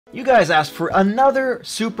You guys asked for another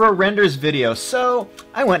Supra renders video, so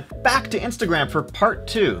I went back to Instagram for part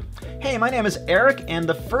 2. Hey, my name is Eric, and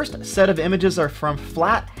the first set of images are from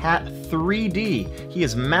Flat Hat 3D. He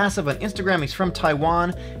is massive on Instagram, he's from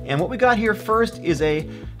Taiwan, and what we got here first is a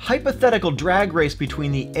hypothetical drag race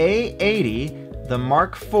between the A80, the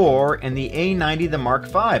Mark IV, and the A90, the Mark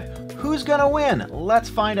V. Who's gonna win? Let's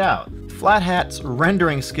find out. Flat Hat's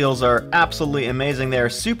rendering skills are absolutely amazing. They are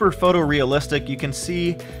super photorealistic. You can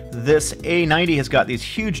see this A90 has got these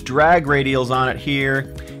huge drag radials on it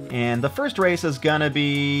here. And the first race is gonna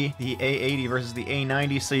be the A80 versus the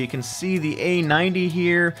A90. So you can see the A90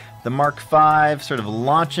 here, the Mark V sort of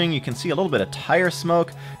launching. You can see a little bit of tire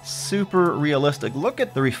smoke. Super realistic. Look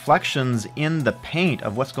at the reflections in the paint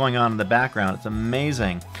of what's going on in the background. It's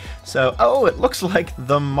amazing. So, oh, it looks like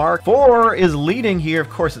the Mark IV is leading here. Of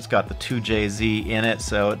course, it's got the 2JZ in it,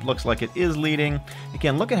 so it looks like it is leading.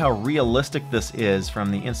 Again, look at how realistic this is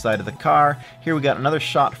from the inside of the car. Here we got another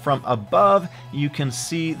shot from above. You can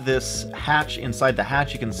see this hatch. Inside the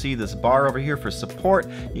hatch, you can see this bar over here for support.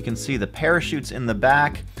 You can see the parachutes in the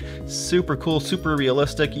back. Super cool, super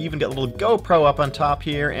realistic. You even got a little GoPro up on top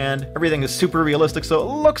here, and everything is super realistic. So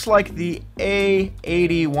it looks like the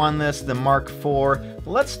A80 won this, the Mark IV.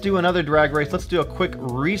 Let's do another drag race. Let's do a quick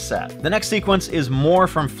reset. The next sequence is more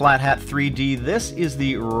from Flat Hat 3D. This is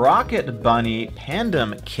the Rocket Bunny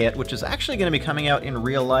Tandem kit, which is actually going to be coming out in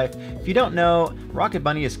real life. If you don't know, Rocket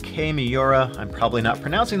Bunny is Kei Miura. I'm probably not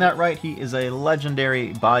pronouncing that right. He is a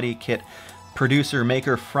legendary body kit producer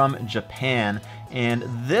maker from Japan. And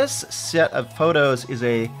this set of photos is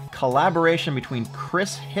a collaboration between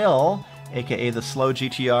Chris Hill, aka the Slow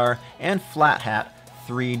GTR, and Flat Hat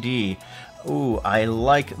 3D. Ooh, I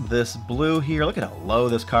like this blue here. Look at how low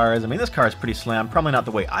this car is. I mean, this car is pretty slim. Probably not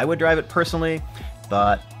the way I would drive it personally,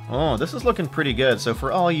 but oh, this is looking pretty good. So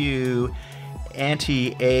for all you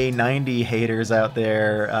anti-A90 haters out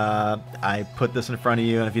there, I put this in front of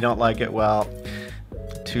you, and if you don't like it, well,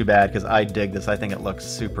 too bad, because I dig this. I think it looks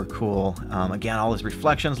super cool. Again, all these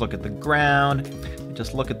reflections, look at the ground,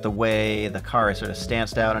 just look at the way the car is sort of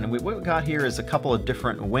stanced out. And what we got here is a couple of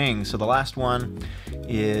different wings. So the last one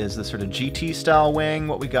is the sort of GT style wing.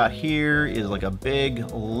 What we got here is like a big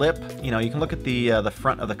lip. You know, you can look at the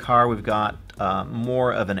front of the car. We've got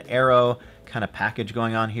more of an aero kind of package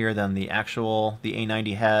going on here than the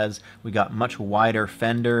A90 has. We got much wider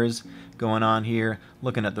fenders going on here.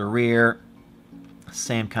 Looking at the rear,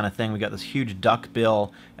 same kind of thing. We got this huge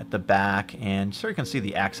duckbill at the back, and so you can see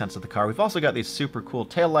the accents of the car. We've also got these super cool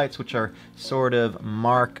taillights, which are sort of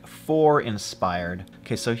Mark IV inspired.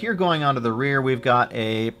 Okay, so here going on to the rear, we've got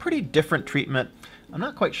a pretty different treatment. I'm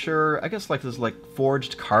not quite sure. I guess like this is like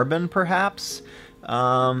forged carbon, perhaps.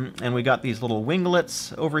 And we got these little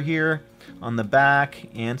winglets over here on the back,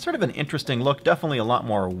 and sort of an interesting look. Definitely a lot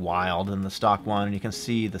more wild than the stock one. And you can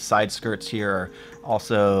see the side skirts here.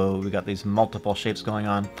 Also, we got these multiple shapes going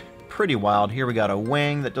on. Pretty wild. Here we got a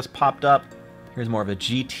wing that just popped up. Here's more of a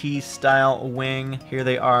GT style wing. Here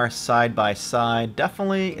they are side by side.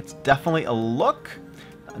 It's definitely a look.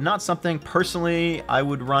 Not something personally I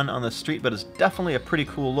would run on the street, but it's definitely a pretty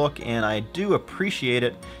cool look, and I do appreciate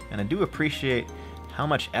it, and I do appreciate how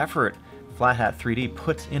much effort Flat Hat 3D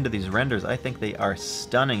puts into these renders. I think they are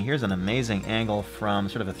stunning. Here's an amazing angle from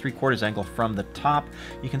sort of a 3/4 angle from the top.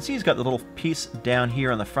 You can see he's got the little piece down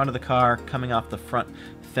here on the front of the car coming off the front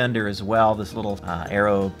fender as well, this little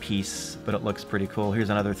aero piece, but it looks pretty cool. Here's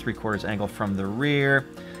another 3/4 angle from the rear.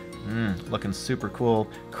 Looking super cool.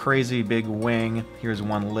 Crazy big wing. Here's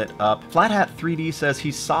one lit up. Flat Hat 3D says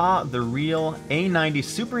he saw the real A90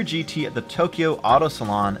 Supra GT at the Tokyo Auto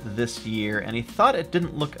Salon this year, and he thought it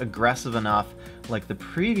didn't look aggressive enough like the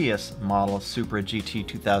previous model Supra GT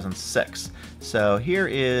 2006. So here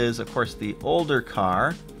is, of course, the older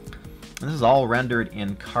car. This is all rendered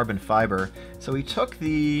in carbon fiber. So he took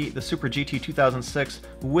the Supra GT 2006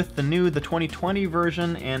 with the 2020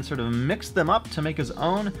 version and sort of mixed them up to make his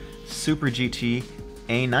own Supra GT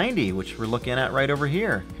A90, which we're looking at right over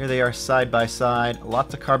here. Here they are side by side,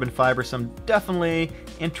 lots of carbon fiber, some definitely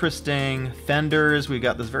interesting fenders. We've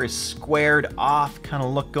got this very squared off kind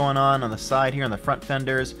of look going on the side here on the front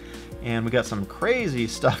fenders. And we got some crazy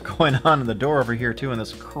stuff going on in the door over here too, and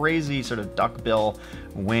this crazy sort of duckbill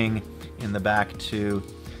wing in the back too.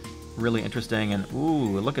 Really interesting. And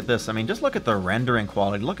ooh, look at this. I mean, just look at the rendering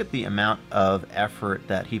quality. Look at the amount of effort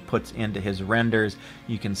that he puts into his renders.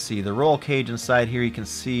 You can see the roll cage inside here. You can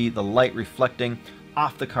see the light reflecting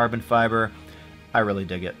off the carbon fiber. I really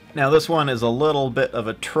dig it. Now this one is a little bit of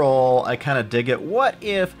a troll. I kind of dig it. What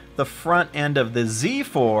if the front end of the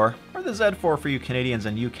Z4, or the Z4 for you Canadians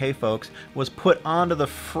and UK folks, was put onto the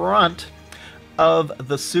front of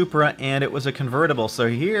the Supra, and it was a convertible. So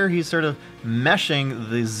here he's sort of meshing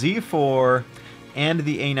the Z4 and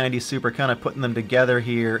the A90 Supra, kind of putting them together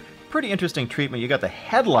here. Pretty interesting treatment. You got the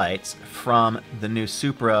headlights from the new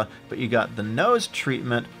Supra, but you got the nose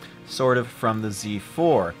treatment sort of from the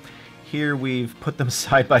Z4. Here we've put them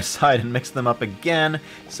side by side and mixed them up again.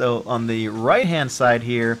 So on the right hand side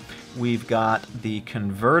here, we've got the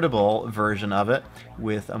convertible version of it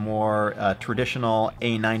with a more traditional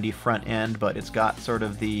A90 front end, but it's got sort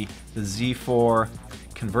of the Z4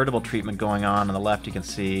 convertible treatment going on. On the left you can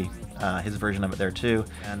see his version of it there too,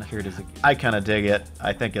 and here it is. I kind of dig it.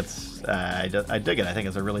 I think it's I dig it. I think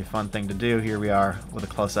it's a really fun thing to do. Here we are with a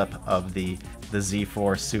close-up of the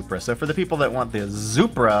Z4 Supra. So for the people that want the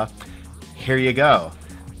Supra, here you go.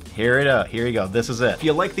 Here you go. This is it. If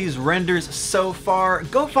you like these renders so far,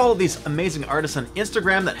 go follow these amazing artists on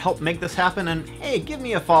Instagram that help make this happen, and hey, give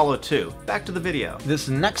me a follow too. Back to the video. This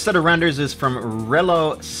next set of renders is from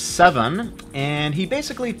Relo7, and he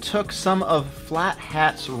basically took some of Flat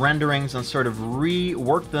Hat's renderings and sort of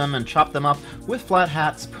reworked them and chopped them up with Flat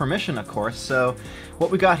Hat's permission, of course. So what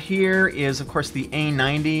we got here is, of course, the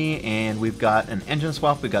A90, and we've got an engine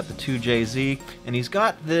swap. We've got the 2JZ, and he's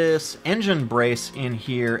got this engine brace in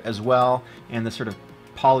here as well, and this sort of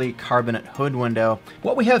polycarbonate hood window.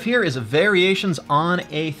 What we have here is variations on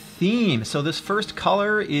a theme. So this first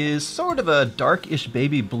color is sort of a darkish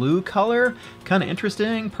baby blue color. Kind of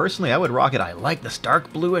interesting. Personally, I would rock it. I like this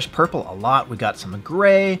dark bluish purple a lot. We got some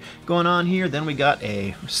gray going on here. Then we got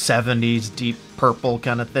a 70s deep purple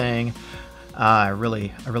kind of thing. I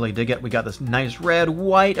really dig it. We got this nice red,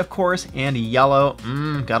 white, of course, and yellow.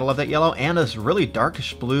 Gotta love that yellow. And this really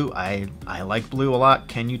darkish blue. I like blue a lot.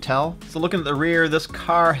 Can you tell? So looking at the rear, this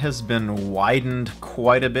car has been widened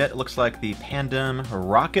quite a bit. It looks like the Pandem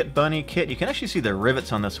Rocket Bunny kit. You can actually see the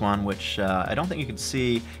rivets on this one, which I don't think you can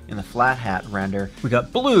see in the Flat Hat render. We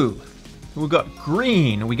got blue. We got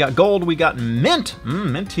green, we got gold, we got mint,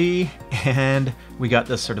 minty, and we got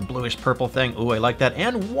this sort of bluish purple thing. Oh, I like that.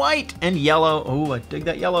 And white and yellow. Oh, I dig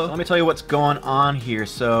that yellow. Let me tell you what's going on here.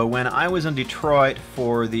 So when I was in Detroit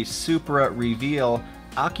for the Supra reveal,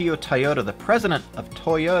 Akio Toyoda, the president of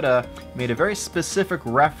Toyota, made a very specific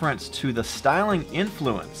reference to the styling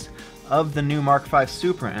influence of the new Mark V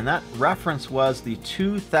Supra, and that reference was the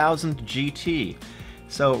 2000 GT.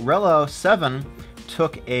 So Relo7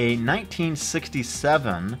 took a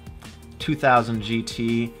 1967 2000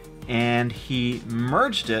 GT and he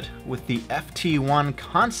merged it with the FT1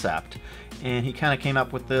 concept, and he kind of came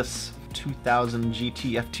up with this 2000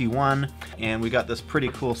 GT FT1, and we got this pretty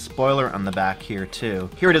cool spoiler on the back here too.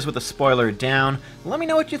 Here it is with the spoiler down. Let me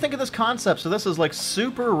know what you think of this concept. So this is like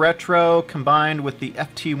super retro combined with the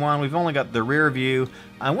FT1. We've only got the rear view.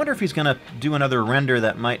 I wonder if he's gonna do another render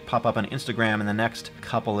that might pop up on Instagram in the next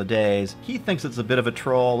couple of days. He thinks it's a bit of a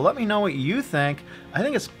troll. Let me know what you think. I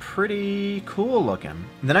think it's pretty cool looking.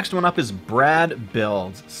 The next one up is Brad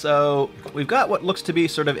Builds. So we've got what looks to be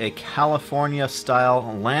sort of a California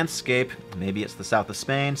style landscape. Maybe it's the south of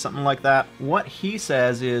Spain, something like that. What he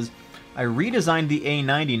says is, I redesigned the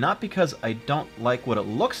A90 not because I don't like what it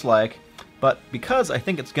looks like, but because I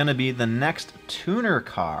think it's gonna be the next tuner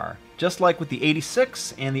car. Just like with the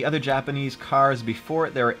 86 and the other Japanese cars before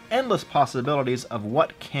it, there are endless possibilities of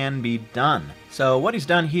what can be done. So what he's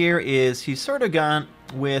done here is he's sort of gone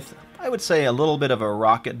with, I would say, a little bit of a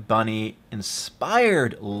Rocket Bunny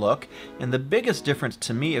inspired look, and the biggest difference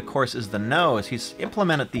to me, of course, is the nose. He's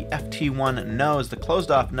implemented the FT1 nose, the closed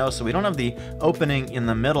off nose, so we don't have the opening in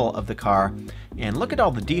the middle of the car. And look at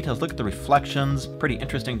all the details, look at the reflections, pretty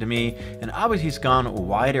interesting to me. And obviously he's gone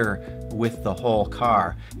wider with the whole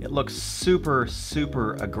car. It looks super,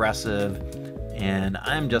 super aggressive, and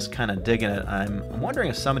I'm just kind of digging it. I'm wondering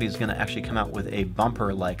if somebody's going to actually come out with a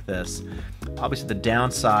bumper like this. Obviously the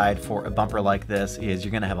downside for a bumper like this is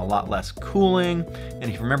you're going to have a lot less cooling, and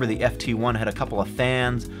if you remember, the FT1 had a couple of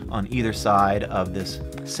fans on either side of this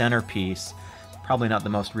centerpiece. Probably not the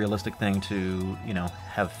most realistic thing to, you know,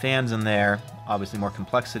 have fans in there. Obviously more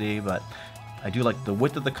complexity, but I do like the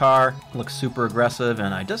width of the car. It looks super aggressive,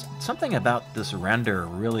 and something about this render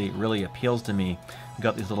really appeals to me. We've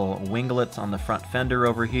got these little winglets on the front fender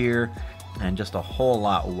over here, and just a whole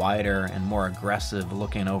lot wider and more aggressive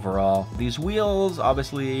looking overall. These wheels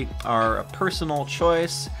obviously are a personal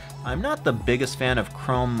choice. I'm not the biggest fan of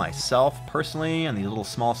chrome myself personally, and these little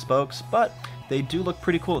small spokes, but they do look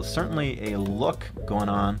pretty cool. It's certainly a look going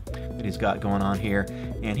on that he's got going on here.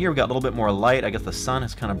 And here we've got a little bit more light. I guess the sun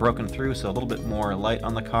has kind of broken through, so a little bit more light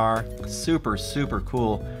on the car. Super, super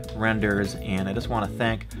cool renders, and I just want to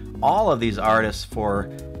thank all of these artists for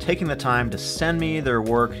taking the time to send me their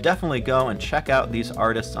work. Definitely go and check out these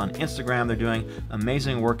artists on Instagram. They're doing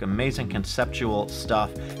amazing work, amazing conceptual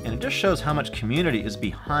stuff, and it just shows how much community is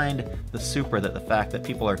behind the Supra, that the fact that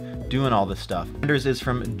people are doing all this stuff. Renders is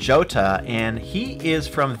from Jota, and he is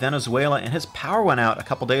from Venezuela, and his power went out a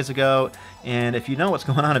couple days ago. And if you know what's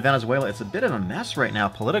going on in Venezuela, it's a bit of a mess right now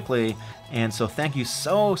politically. And so thank you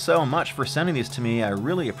so much for sending these to me. I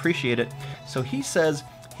really appreciate it. So he says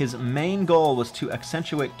his main goal was to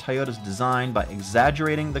accentuate Toyota's design by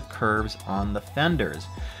exaggerating the curves on the fenders.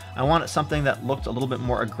 I wanted something that looked a little bit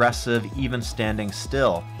more aggressive, even standing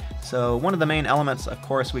still. So one of the main elements, of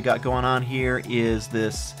course, we got going on here is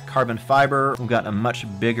this carbon fiber. We've got a much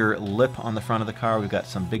bigger lip on the front of the car. We've got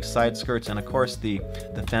some big side skirts, and of course the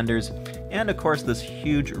fenders, and of course this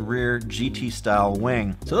huge rear GT style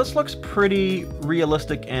wing. So this looks pretty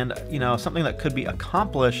realistic, and you know, something that could be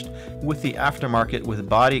accomplished with the aftermarket with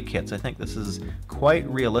body kits. I think this is quite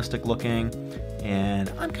realistic looking,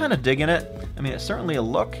 and I'm kind of digging it. I mean, it's certainly a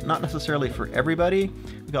look, not necessarily for everybody.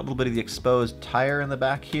 We've got a little bit of the exposed tire in the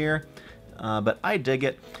back here, but I dig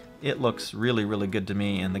it. It looks really good to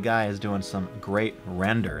me, and the guy is doing some great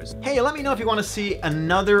renders. Hey, let me know if you want to see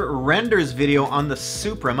another renders video on the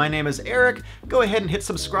Supra. My name is Eric. Go ahead and hit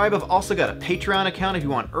subscribe. I've also got a Patreon account if you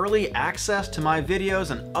want early access to my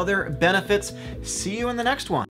videos and other benefits. See you in the next one.